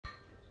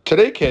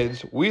Today,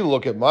 kids, we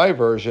look at my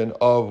version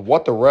of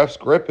what the ref's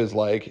grip is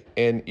like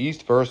in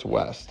East versus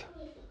West.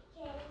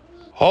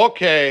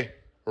 Okay,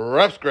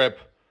 ref's grip.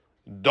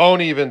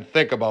 Don't even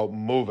think about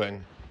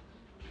moving.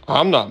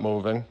 I'm not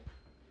moving.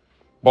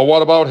 But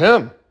what about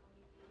him?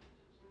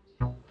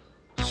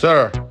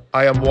 Sir,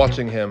 I am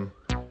watching him.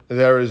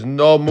 There is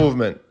no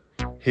movement.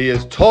 He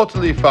is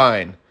totally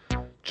fine.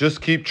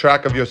 Just keep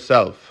track of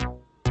yourself.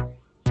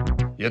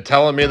 You're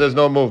telling me there's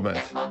no movement?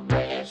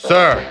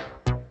 Sir,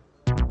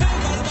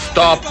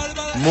 stop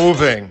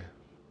moving.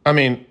 I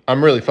mean,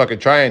 I'm really fucking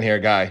trying here,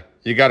 guy.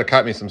 You gotta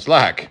cut me some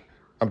slack.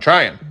 I'm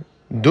trying.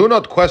 Do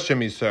not question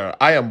me, sir.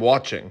 I am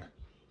watching.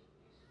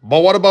 But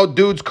what about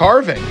dudes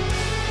carving?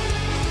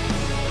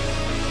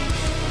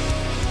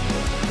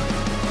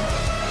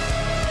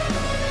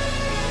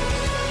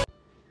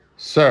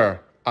 Sir,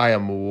 I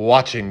am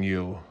watching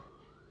you.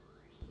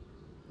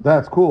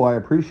 That's cool, I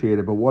appreciate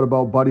it, but what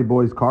about Buddy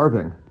Boy's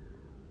carving?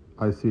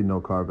 I see no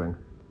carving.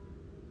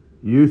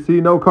 You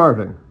see no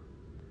carving.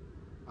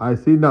 I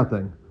see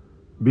nothing.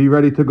 Be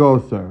ready to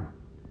go, sir.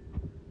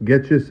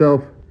 Get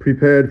yourself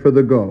prepared for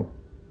the go.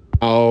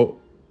 Now,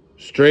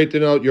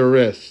 straighten out your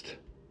wrist.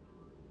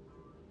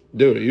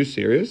 Dude, are you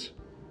serious?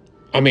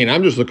 I mean,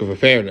 I'm just looking for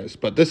fairness,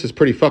 but this is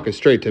pretty fucking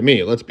straight to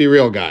me. Let's be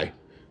real, guy.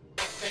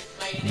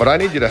 But I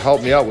need you to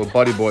help me out with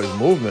Buddy Boy's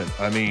movement.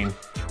 I mean,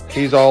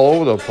 he's all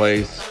over the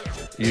place.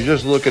 You're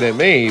just looking at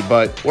me,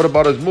 but what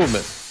about his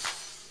movement?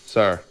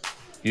 Sir,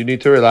 you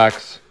need to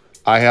relax.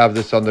 I have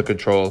this under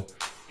control.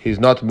 He's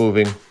not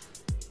moving.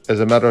 As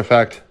a matter of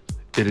fact,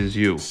 it is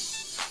you.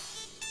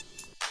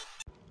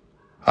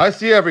 I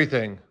see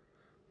everything.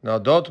 Now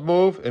don't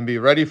move and be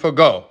ready for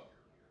go.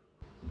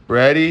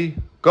 Ready,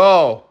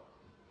 go.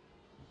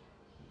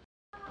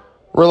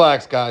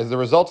 Relax, guys. The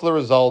results are the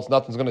results.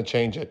 Nothing's going to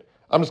change it.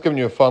 I'm just giving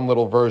you a fun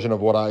little version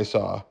of what I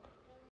saw.